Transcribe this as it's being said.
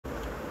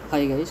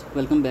Hi guys,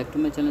 welcome back to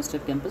my channel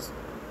Step Campus.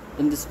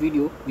 In this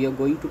video we are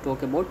going to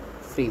talk about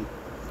frame.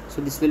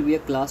 So this will be a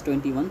class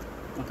 21.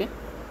 Okay,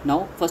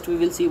 now first we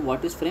will see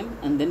what is frame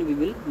and then we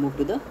will move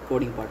to the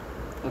coding part.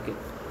 Okay,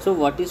 so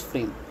what is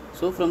frame?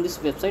 So from this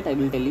website I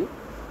will tell you.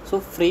 So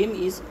frame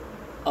is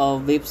a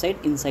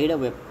website inside a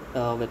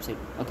website.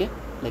 Okay,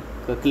 like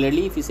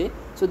clearly if you say,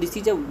 so this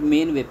is a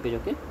main web page.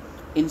 Okay,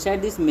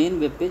 inside this main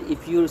web page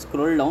if you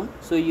scroll down,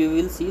 so you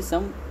will see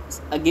some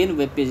again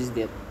web page is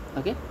there.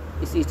 Okay,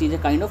 it is a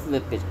kind of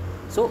web page.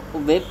 So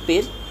web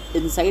page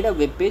inside a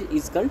web page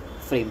is called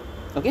frame.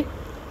 Okay,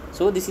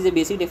 so this is a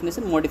basic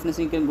definition. More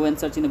definition you can go and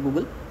search in a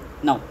Google.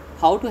 Now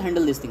how to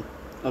handle this thing?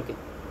 Okay,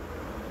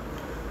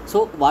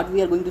 so what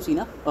we are going to see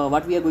now,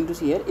 what we are going to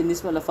see here in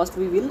this one, first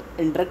we will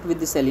interact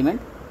with this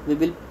element. We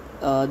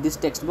will this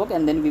text box,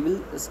 and then we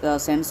will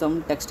send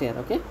some text here.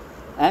 Okay,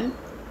 and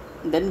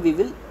then we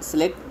will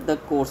select the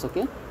course.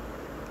 Okay,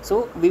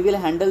 so we will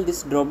handle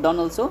this drop down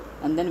also,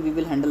 and then we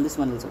will handle this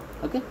one also.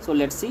 Okay, so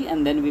let's see,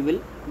 and then we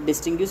will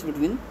distinguish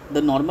between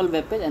the normal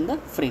web page and the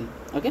frame.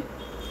 Okay,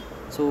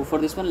 so for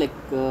this one,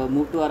 like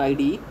move to our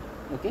IDE.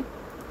 Okay,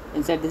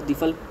 inside this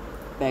default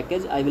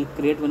package I will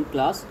create one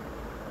class.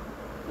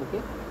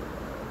 Okay,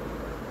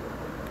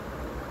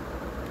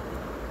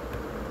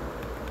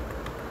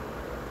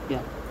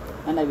 yeah,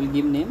 and I will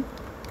give name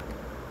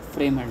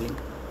frame handling.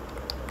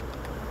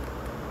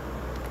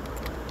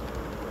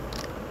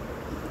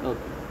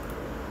 Okay,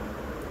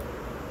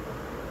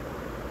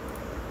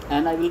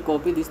 and I will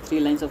copy these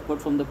 3 lines of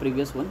code from the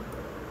previous one.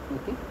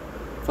 Okay,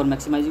 for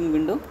maximizing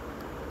window,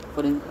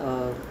 for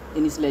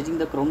initializing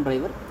the Chrome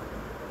driver,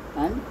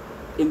 and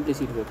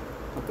implicit weight.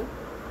 Okay,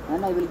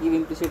 and I will give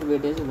implicit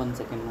weight as 1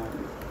 second now.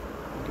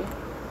 Okay,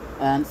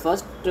 and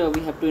first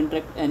we have to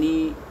interact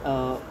any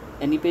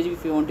page.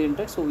 If you want to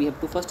interact, so we have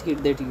to first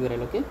hit that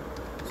URL. Okay,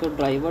 so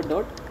driver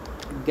dot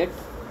get.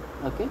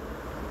 Okay,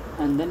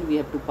 and then we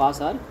have to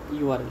pass our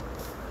URL.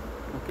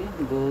 Okay,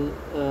 go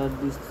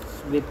this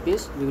web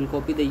page, we will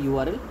copy the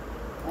URL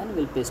and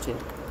we'll paste here.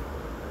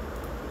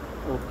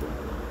 Okay,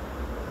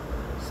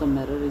 some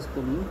error is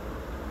coming.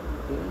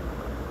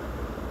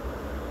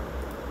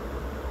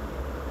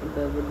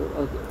 Okay,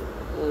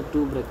 okay,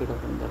 2 bracket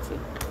open, that's it.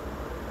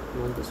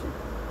 Hold this one.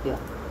 Yeah,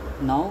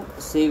 now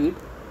save it.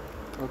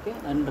 Okay,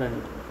 and run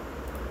it.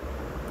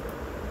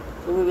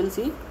 So we will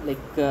see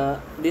like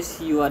this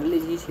URL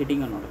is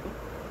hitting or not. Okay,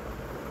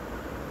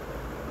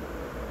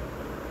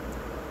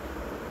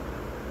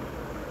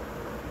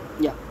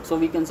 yeah, so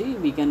we can see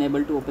we can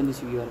able to open this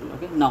URL.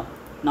 Okay, now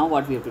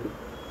what we have to do,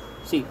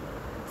 see,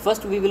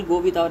 first we will go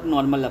with our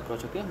normal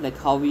approach. Okay, like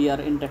how we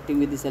are interacting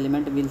with this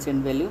element, we'll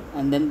send value,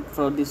 and then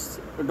for this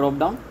drop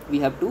down we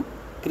have to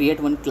create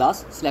one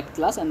class, select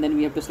class, and then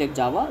we have to select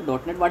Java,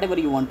 .NET, whatever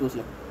you want to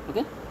select.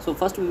 Okay, so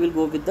first we will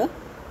go with the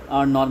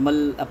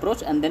normal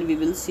approach, and then we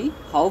will see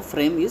how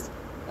frame is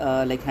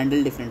like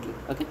handled differently.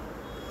 Okay,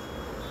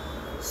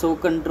 so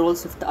Control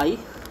Shift I,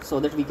 so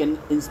that we can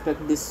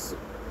inspect this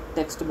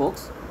text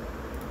box.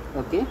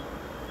 Okay,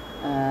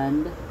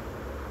 and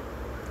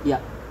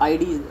yeah,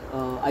 ID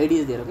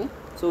is there. Okay,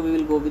 so we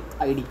will go with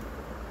ID,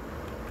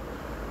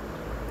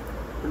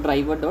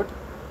 driver dot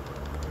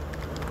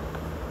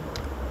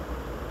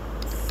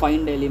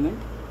find element.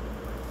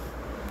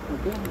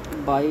 Okay,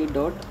 by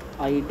dot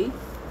ID,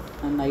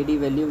 and ID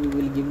value we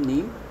will give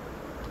name,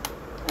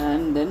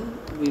 and then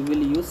we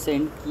will use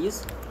send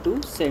keys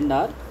to send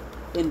our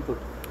input.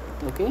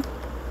 Okay,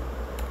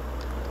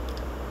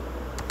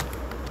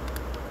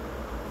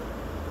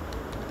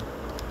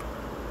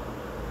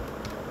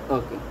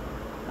 okay,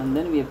 and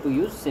then we have to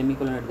use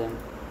semicolon at the end.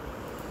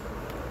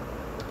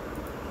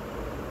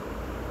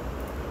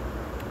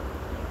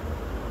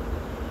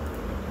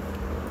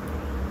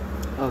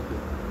 Okay,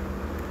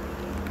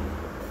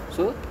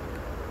 so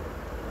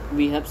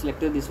we have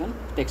selected this one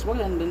text box,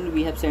 and then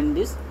we have send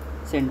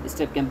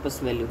step campus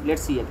value.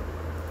 Let's see it.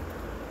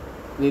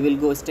 We will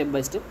go step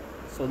by step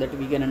so that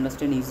we can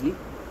understand easily.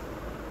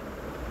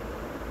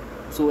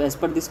 So as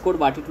per this code,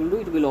 what it will do,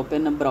 it will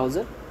open a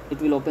browser.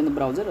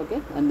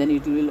 Okay, and then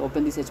it will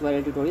open this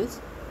HYL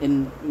tutorials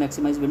in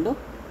maximize window,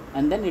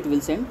 and then it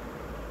will send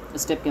a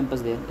step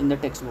campus there in the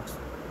text box.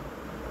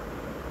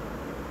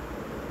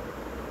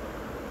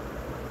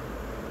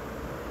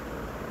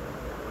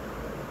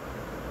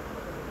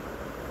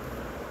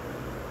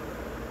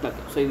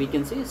 Okay, so we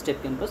can see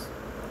step campus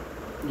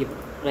given.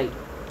 Right,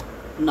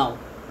 now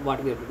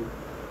what we have to do?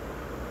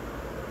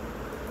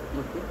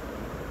 Okay,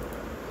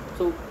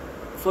 so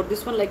for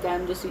this one, like I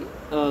am just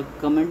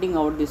commenting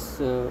out this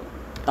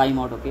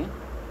timeout. Okay,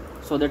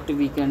 so that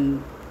we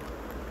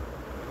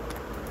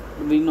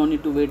no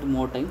need to wait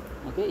more time.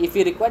 Okay, if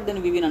we require,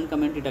 then we will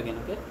uncomment it again.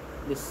 Okay,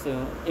 this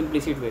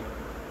implicit wait,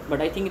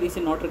 but I think this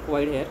is not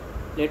required here.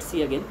 Let's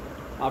see again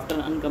after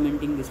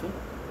uncommenting this one.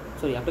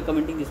 Sorry, after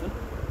commenting this one.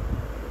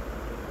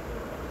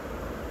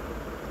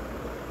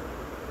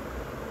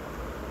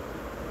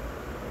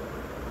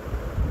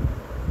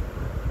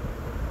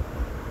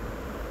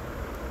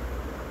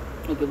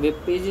 Okay, web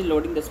page is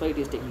loading, that's why it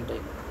is taking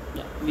time.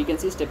 Yeah, we can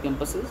see step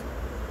campus is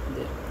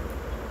there.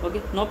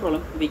 Okay, no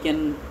problem, we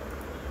can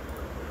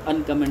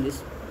uncomment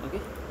this. Okay,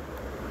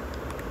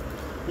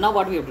 now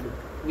what we have to do,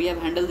 we have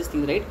handled this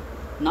thing, right?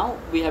 Now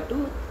we have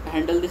to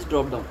handle this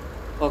drop down.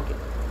 Okay,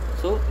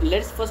 so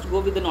let's first go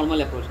with the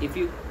normal approach. If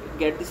you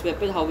get this web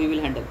page, how we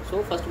will handle?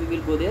 So first we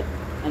will go there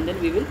and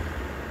then we will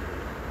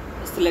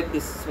select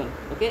this one.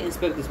 Okay,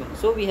 inspect this one.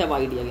 So we have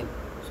ID again,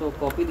 so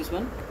copy this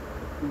one,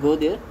 go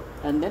there,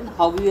 and then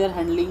how we are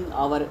handling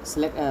our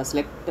select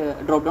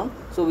drop down.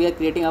 So we are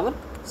creating our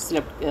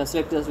select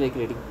class. We are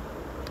creating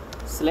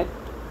select.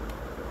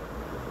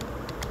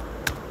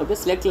 Okay,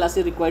 select class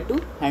is required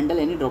to handle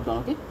any drop down.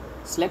 Okay,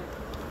 select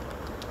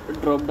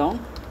drop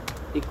down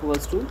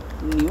equals to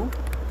new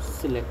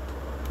select.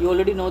 You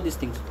already know these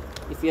things.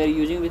 If you are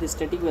using with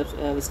static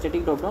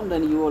static drop down,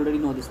 then you already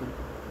know this one.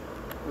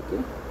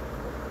 Okay,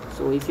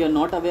 so if you are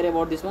not aware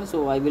about this one,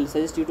 so I will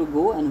suggest you to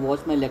go and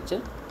watch my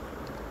lecture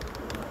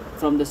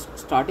from the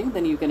starting,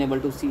 then you can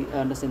able to see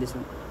understand this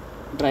one.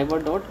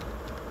 Driver dot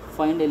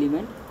find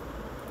element,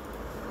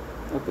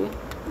 okay,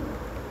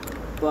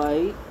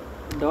 by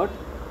dot,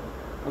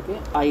 okay,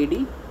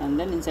 ID, and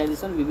then inside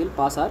this one we will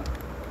pass our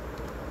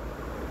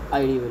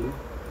ID value.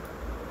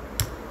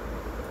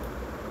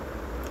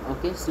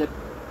 Okay, select,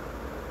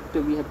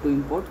 we have to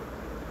import.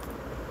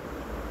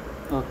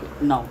 Okay,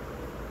 now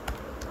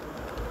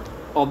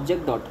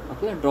object dot,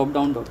 okay, drop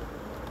down dot,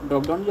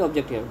 drop down the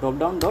object here, drop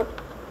down dot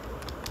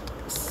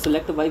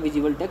select by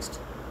visible text.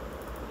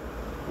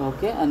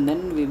 Okay, and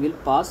then we will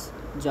pass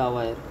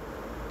Java here,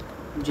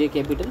 J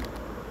capital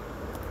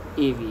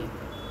AVA.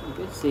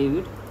 Okay, save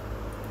it.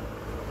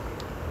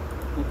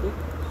 Okay,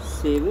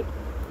 save it.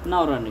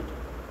 Now run it.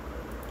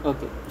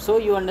 Okay, so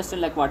you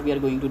understand like what we are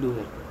going to do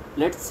here.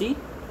 Let's see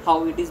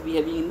how it is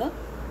behaving in the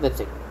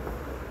website.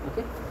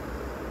 Okay,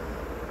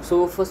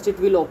 so first it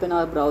will open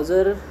our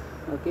browser.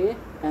 Okay,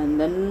 and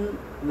then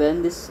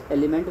when this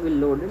element will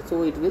load it,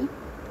 so it will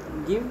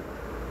give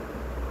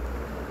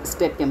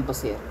step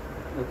campus here.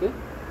 Okay,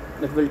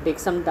 that will take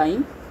some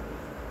time.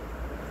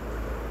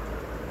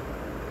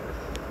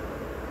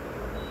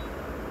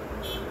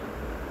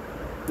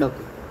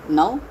 Okay,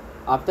 now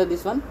after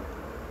this one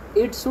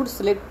it should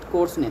select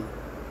course name,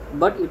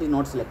 but it is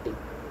not selecting.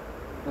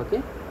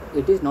 Okay,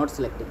 it is not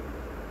selecting.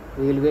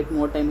 We will wait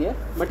more time here,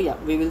 but yeah,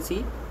 we will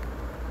see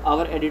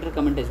our editor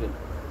comment as well.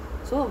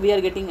 So we are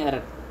getting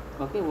error.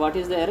 Okay, what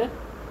is the error?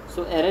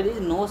 So error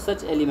is no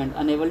such element,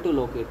 unable to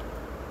locate.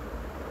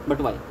 But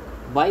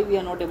why we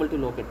are not able to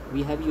locate?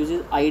 We have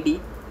used ID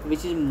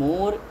which is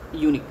more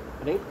unique,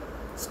 right?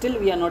 Still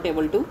we are not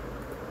able to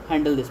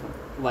handle this one.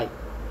 Why?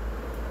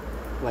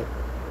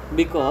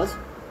 Because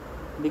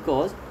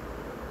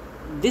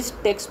this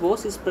text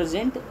box is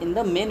present in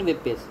the main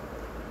web page,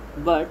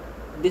 but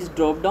this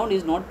drop down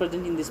is not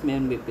present in this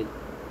main web page.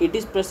 It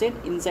is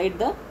present inside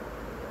the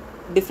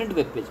different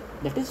web page,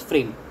 that is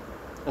frame.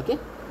 Okay,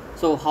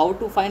 so how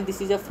to find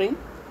this is a frame?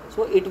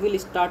 So it will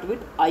start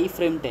with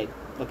iframe tag.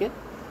 Okay,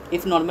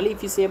 if normally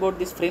if you say about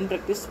this frame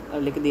practice,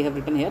 like they have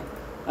written here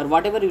or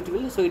whatever it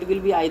will, so it will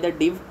be either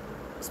div,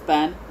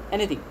 span,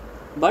 anything,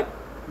 but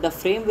the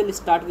frame will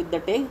start with the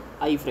tag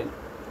iframe.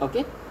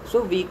 Okay,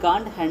 so we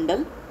can't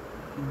handle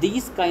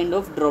these kind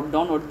of drop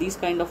down or these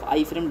kind of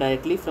iframe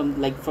directly from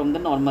the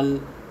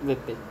normal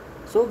web page.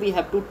 So we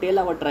have to tell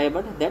our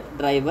driver that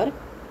driver,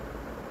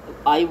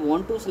 I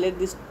want to select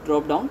this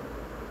drop down,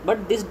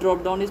 but this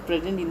drop down is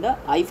present in the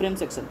iframe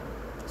section.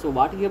 So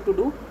what you have to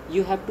do,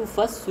 you have to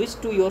first switch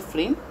to your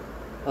frame.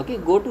 Okay,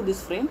 go to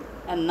this frame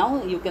and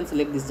now you can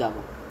select this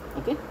Java.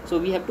 Okay, so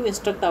we have to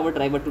instruct our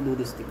driver to do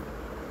this thing.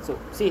 So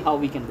see how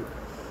we can do.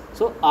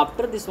 So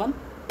after this one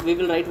we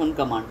will write one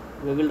command.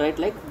 We will write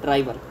like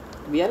driver.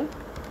 We are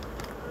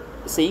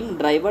saying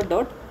driver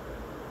dot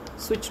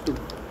switch to.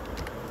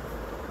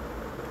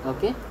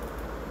 Okay,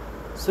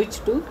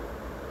 switch to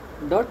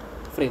dot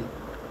frame.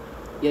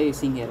 Yeah, you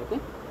seeing here. Okay,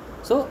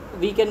 so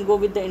we can go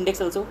with the index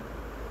also,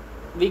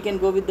 we can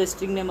go with the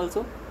string name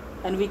also,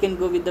 and we can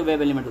go with the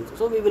web element also.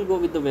 So we will go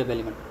with the web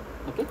element.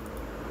 Okay,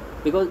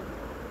 because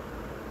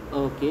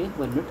okay,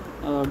 1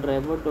 minute,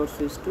 driver dot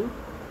switch to,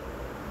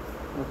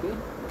 okay,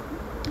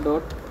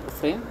 dot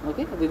frame.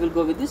 Okay, we will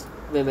go with this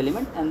web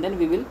element and then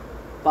we will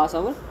pass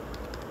our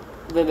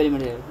web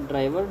element here,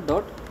 driver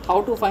dot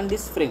how to find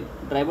this frame,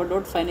 driver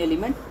dot find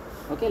element.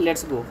 Okay,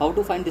 let's go how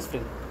to find this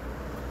frame.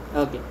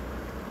 Okay,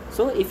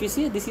 so if you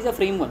see this is a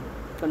frame 1,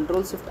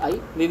 control shift I,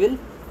 we will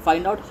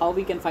find out how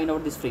we can find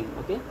out this frame.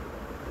 Okay,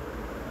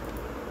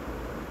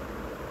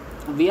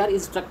 we are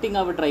instructing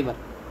our driver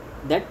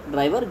that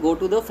driver go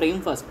to the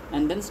frame first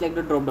and then select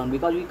the drop down,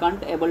 because we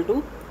can't able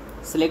to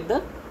select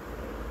the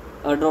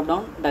drop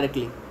down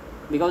directly,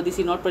 because this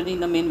is not present in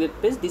the main web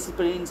page, this is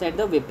present inside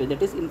the web page,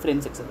 that is in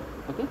frame section.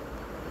 Okay,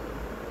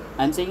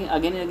 I am saying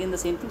again and again the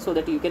same thing so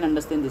that you can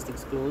understand these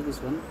things. Close this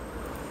one,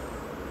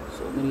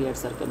 so many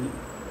ads are coming.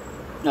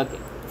 Okay,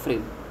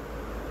 frame.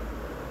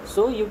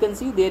 So you can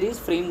see there is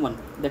frame 1,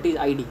 that is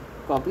ID.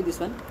 Copy this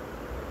one,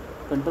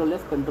 control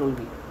F, control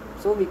V.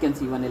 So we can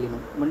see one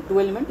element, 2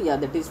 element, yeah,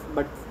 that is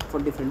but for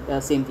different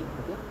same thing.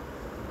 Okay,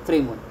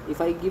 frame 1. If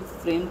I give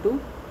frame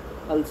 2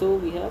 also,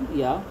 we have,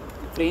 yeah,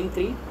 frame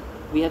 3,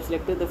 we have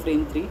selected the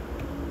frame 3.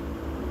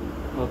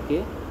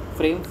 Okay,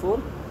 frame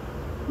 4,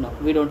 no,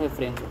 we don't have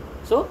frame 4.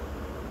 So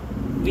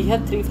we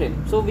have 3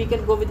 frames, so we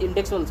can go with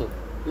index also,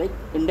 like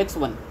index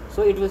 1,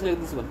 so it will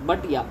select this one.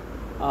 But yeah,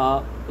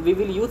 we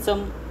will use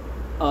some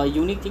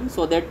unique thing,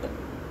 so that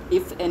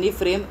if any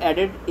frame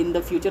added in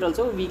the future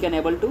also, we can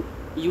able to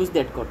use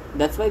that code.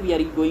 That's why we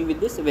are going with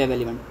this web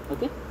element.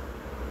 Okay,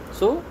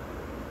 so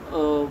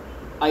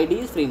id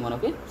is frame 1.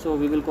 Okay, so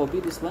we will copy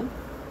this one,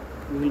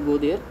 we will go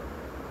there,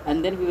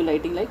 and then we will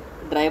writing like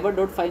driver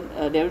dot find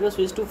driver dot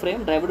switch to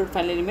frame driver dot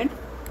find element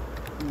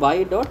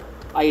by dot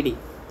id.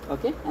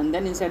 Okay, and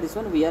then inside this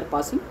one we are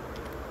passing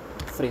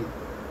frame.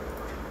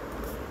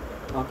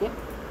 Okay,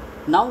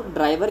 now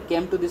driver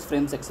came to this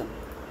frame section.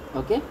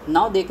 Okay,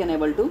 now they can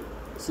able to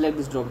select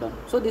this drop down.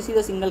 So this is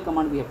a single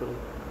command we have to do.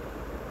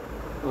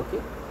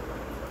 Okay,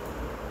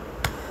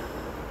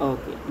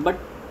 okay, but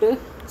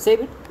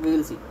save it, we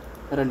will see,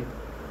 run it,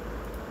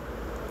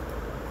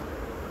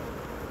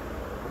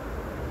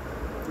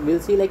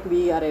 we'll see like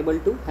we are able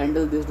to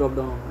handle this drop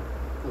down or not.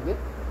 Okay,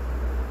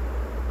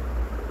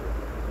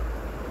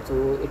 so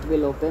it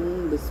will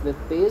open this web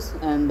page,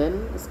 and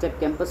then step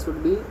campus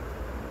should be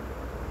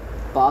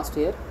passed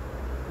here.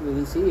 We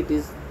will see it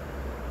is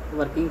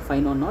working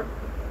fine or not.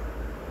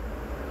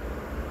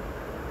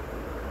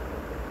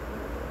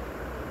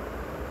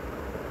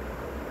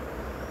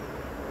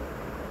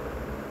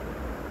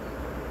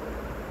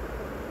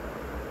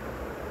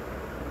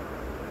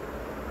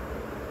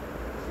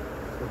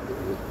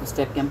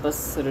 Step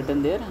campus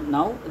written there.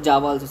 Now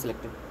Java also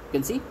selected. You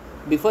can see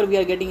before we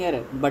are getting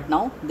error, but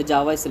now the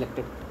Java is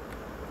selected.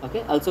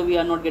 Okay, also we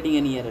are not getting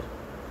any error.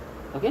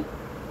 Okay,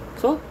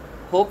 so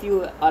hope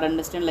you are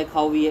understand like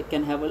how we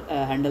can have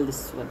handle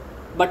this one.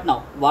 But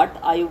now what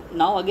I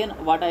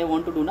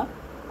want to do now,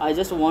 I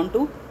just want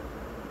to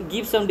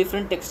give some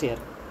different text here,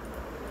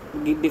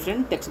 give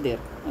different text there.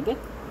 Okay,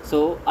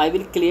 so I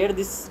will clear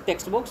this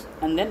text box,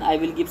 and then I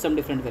will give some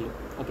different value.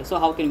 Okay, so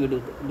how can we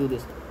do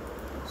this?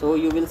 So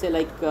you will say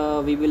like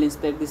we will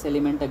inspect this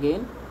element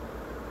again.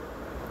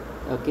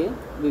 Okay,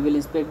 we will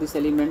inspect this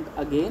element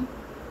again,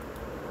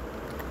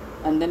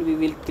 and then we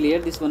will clear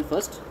this one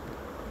first,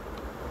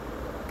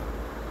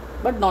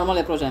 but normal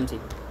approach I am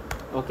saying.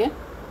 Okay,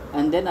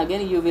 and then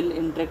again you will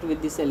interact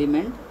with this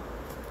element.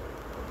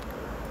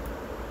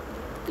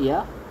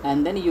 Yeah,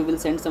 and then you will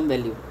send some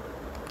value,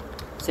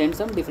 send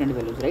some different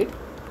values, right?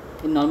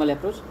 In normal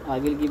approach I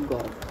will give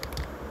Gaurav.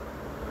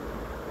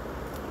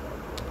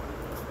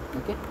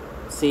 Okay,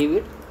 save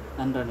it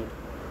and run it.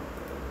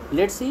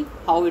 Let's see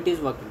how it is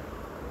working.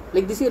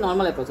 Like this is a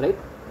normal approach, right?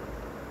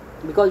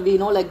 Because we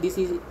know like this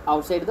is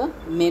outside the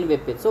main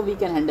web page, so we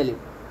can handle it.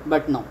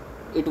 But no,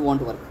 it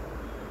won't work.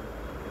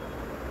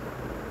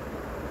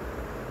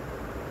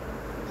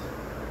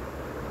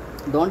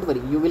 Don't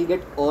worry, you will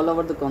get all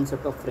over the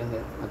concept of frame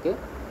here. Okay,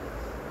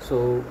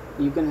 so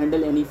you can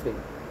handle any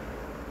frame.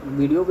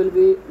 Video will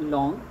be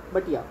long,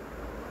 but yeah,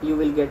 you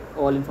will get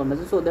all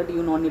information, so that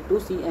you don't need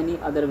to see any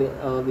other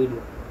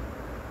video.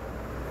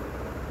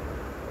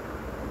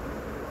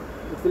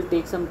 It will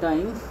take some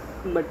time,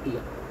 but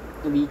yeah,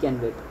 we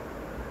can wait.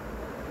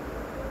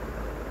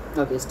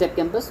 Okay, step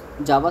campus,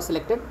 Java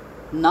selected.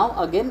 Now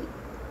again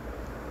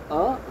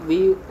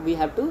we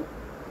have to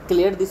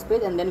clear this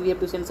page, and then we have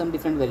to send some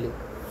different value.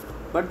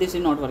 But this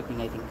is not working,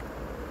 I think.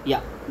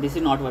 Yeah, this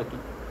is not working.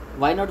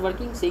 Why not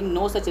working? Saying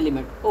no such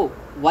element. Oh,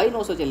 why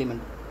no such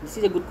element? This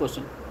is a good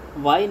question.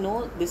 Why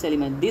no this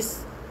element?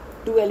 This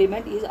 2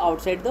 element is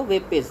outside the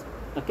web page.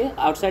 Okay,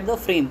 outside the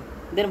frame.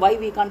 Then why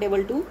we can't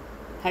able to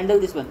handle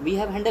this one? We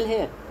have handle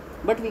here,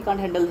 but we can't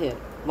handle here.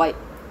 Why?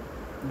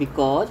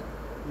 Because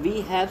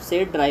we have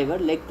said driver,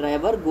 like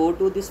driver go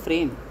to this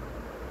frame.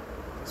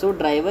 So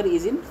driver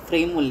is in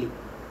frame only.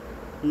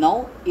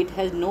 Now it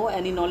has no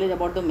any knowledge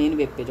about the main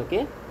web page.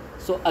 Okay,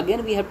 so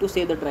again we have to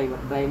say the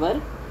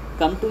driver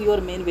come to your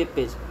main web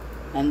page,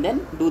 and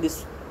then do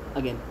this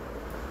again.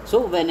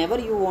 So whenever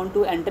you want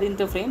to enter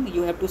into frame,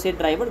 you have to say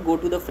driver go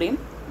to the frame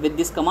with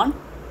this command,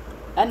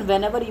 and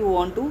whenever you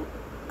want to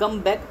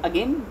come back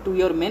again to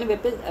your main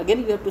web page,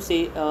 again you have to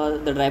say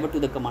the driver to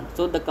the command.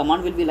 So the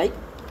command will be like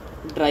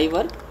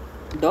driver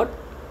dot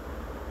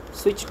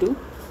switch to,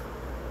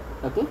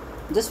 okay,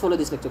 just follow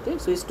this lecture. Okay,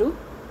 switch to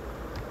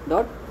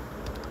dot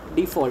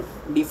default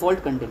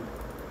content.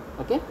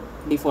 Okay,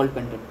 default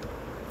content,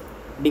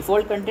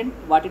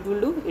 what it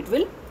will do, it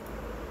will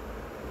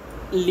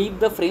leave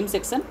the frame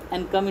section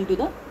and come into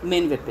the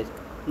main web page.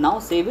 Now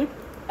save it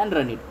and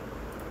run it.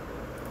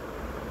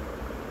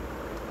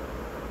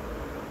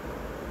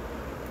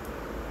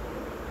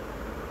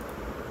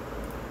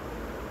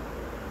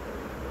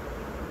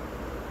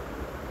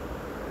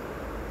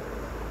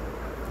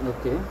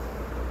 Okay,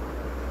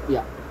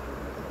 yeah,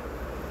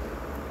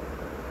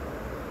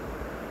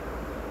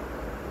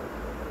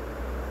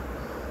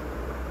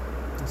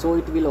 so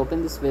it will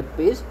open this web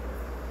page,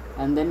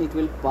 and then it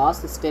will pass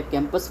the step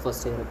campus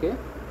first here. Okay,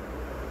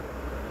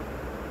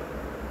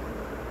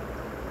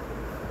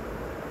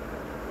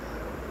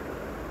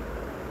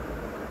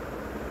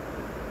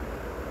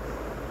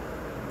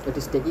 It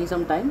is taking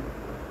some time,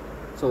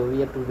 so we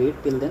have to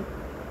wait till then.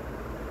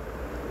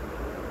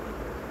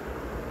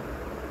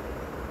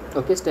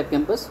 Okay, step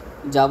campus,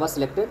 Java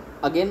selected.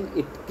 Again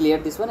it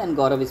cleared this one and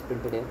Gaurav is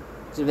printed here.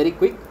 It's very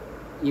quick.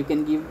 You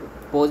can give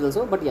pause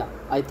also, but yeah,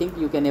 I think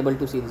you can able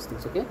to see these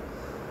things. Okay,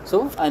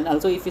 so and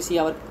also if you see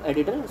our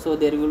editor, so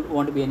there will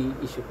won't be any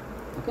issue.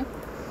 Okay,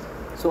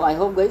 so I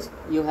hope guys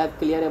you have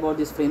clear about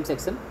this frame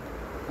section.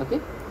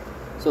 Okay,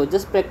 so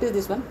just practice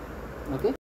this one. Okay.